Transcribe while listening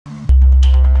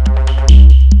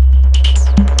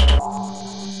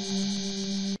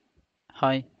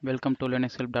Hi, welcome to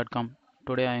linuxhelp.com.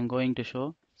 Today I am going to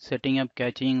show setting up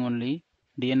caching only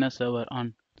DNS server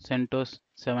on CentOS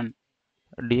 7.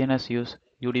 DNS use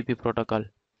UDP protocol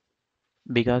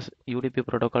because UDP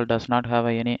protocol does not have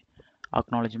any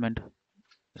acknowledgement,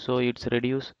 so it's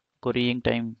reduce querying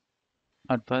time.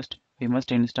 At first, we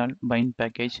must install bind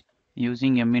package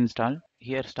using minstall.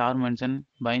 Here star mention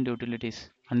bind utilities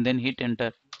and then hit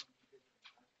enter.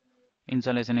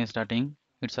 Installation is starting.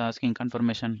 It's asking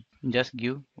confirmation. Just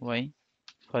give Y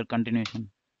for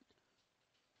continuation.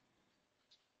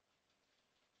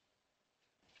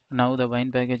 Now the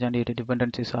bind package and its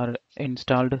dependencies are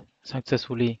installed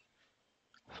successfully.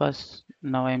 First,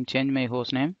 now I am change my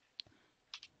host name.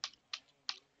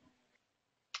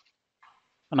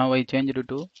 Now I changed it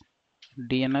to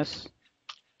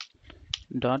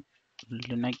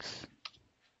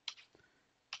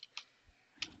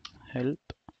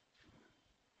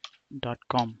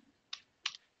dns.linuxhelp.com.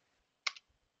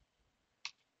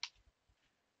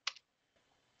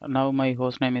 Now my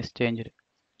host name is changed.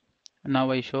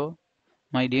 Now I show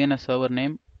my DNS server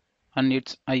name and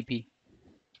its IP.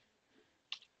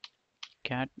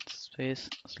 cat space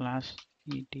slash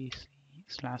etc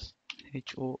slash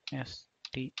hosts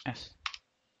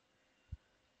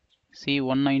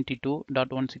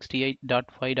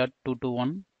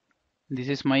C192.168.5.221. This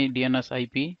is my DNS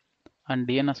IP and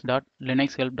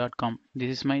dns.linuxhelp.com.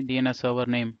 This is my DNS server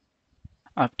name.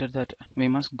 After that, we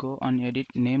must go and edit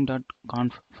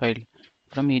name.conf file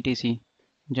from etc.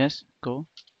 Just go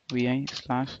vi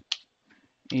slash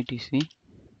etc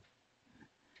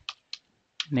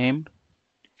named.conf.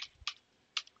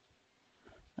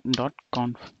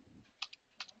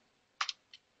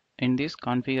 In this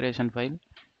configuration file,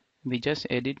 we just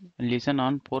edit listen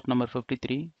on port number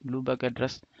 53, loopback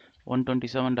address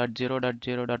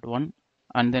 127.0.0.1,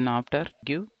 and then after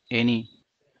give any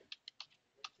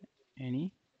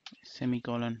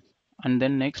semicolon, and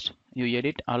then next you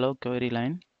edit allow query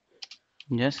line,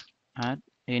 just add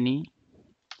any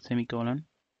semicolon,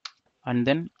 and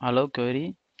then allow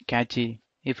query cache.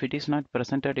 If it is not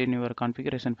presented in your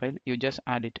configuration file, you just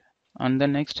add it, and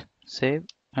then next save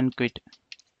and quit.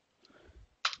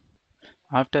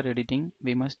 After editing,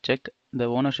 we must check the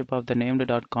ownership of the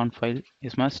named.conf file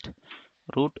is must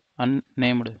root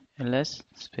unnamed ls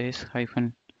space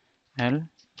hyphen l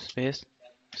space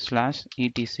slash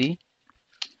etc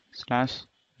slash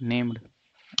named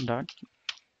dot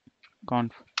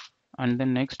conf, and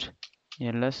then next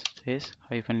ls space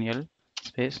hyphen l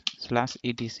space slash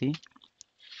etc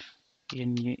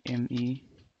name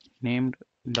named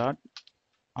dot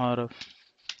rf,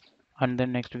 and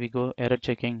then next we go error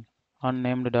checking on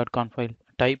named.conf file.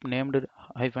 Type named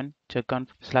hyphen checkconf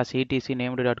slash etc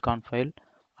named.conf file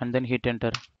and then hit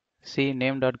enter. See,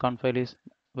 name.conf file is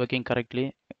working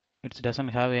correctly. It doesn't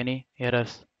have any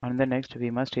errors. And then next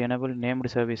we must enable named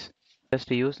service.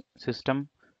 Just use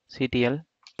systemctl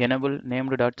enable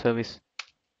named.service.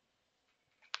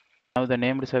 Now the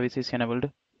named service is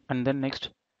enabled. And then next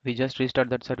we just restart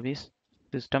that service.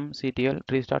 Systemctl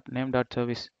restart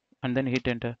name.service and then hit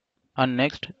enter. And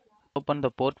next open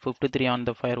the port 53 on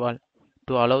the firewall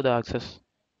to allow the access.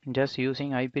 Just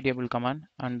using iptable command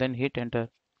and then hit enter.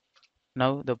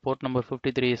 Now the port number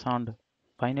 53 is on.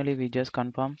 Finally, we just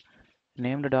confirm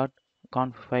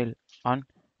named.conf file on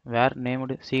where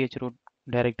named chroot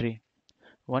directory.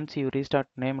 Once you restart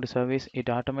named service, it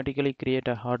automatically create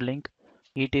a hard link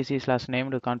etc slash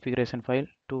named configuration file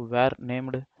to where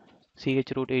named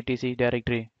chroot etc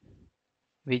directory.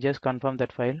 We just confirm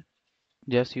that file.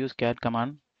 Just use cat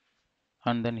command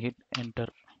and then hit enter.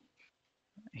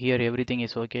 Here everything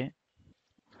is okay.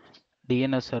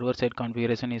 DNS server side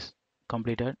configuration is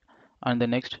completed, and the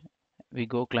next we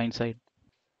go client side.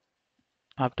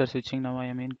 After switching, now I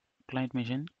am in client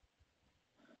machine.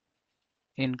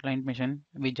 In client machine,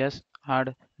 we just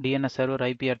add DNS server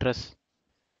IP address.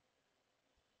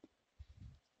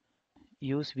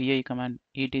 Use vi command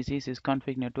etc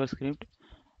sysconfig network script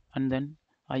and then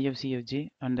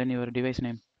ifcfg and then your device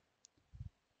name.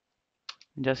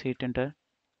 Just hit enter.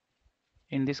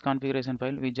 In this configuration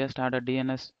file, we just add a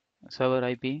DNS server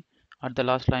IP at the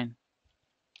last line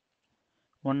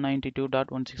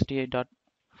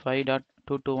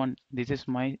 192.168.5.221. This is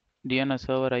my DNS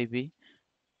server IP.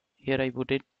 Here I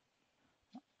put it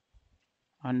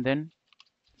and then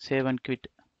save and quit.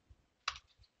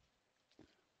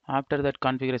 After that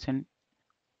configuration,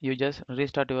 you just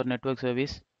restart your network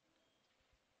service.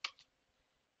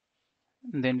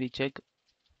 Then we check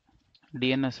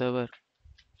DNS server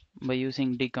by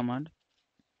using dig command.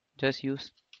 Just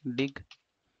use dig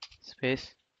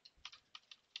space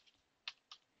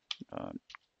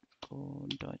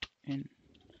 .co.in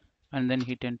and then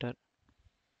hit enter.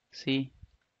 See,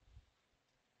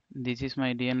 this is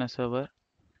my DNS server.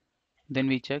 Then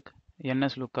we check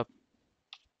NS lookup.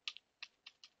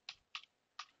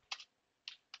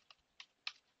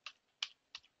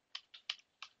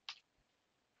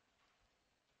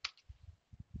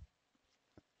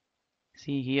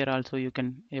 See, here also you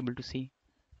can able to see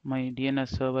my DNS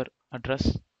server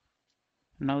address.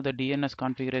 Now the DNS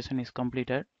configuration is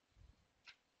completed.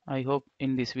 I hope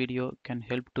in this video can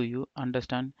help to you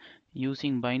understand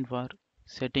using bind for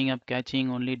setting up caching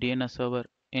only DNS server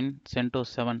in CentOS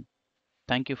 7.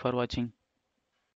 Thank you for watching.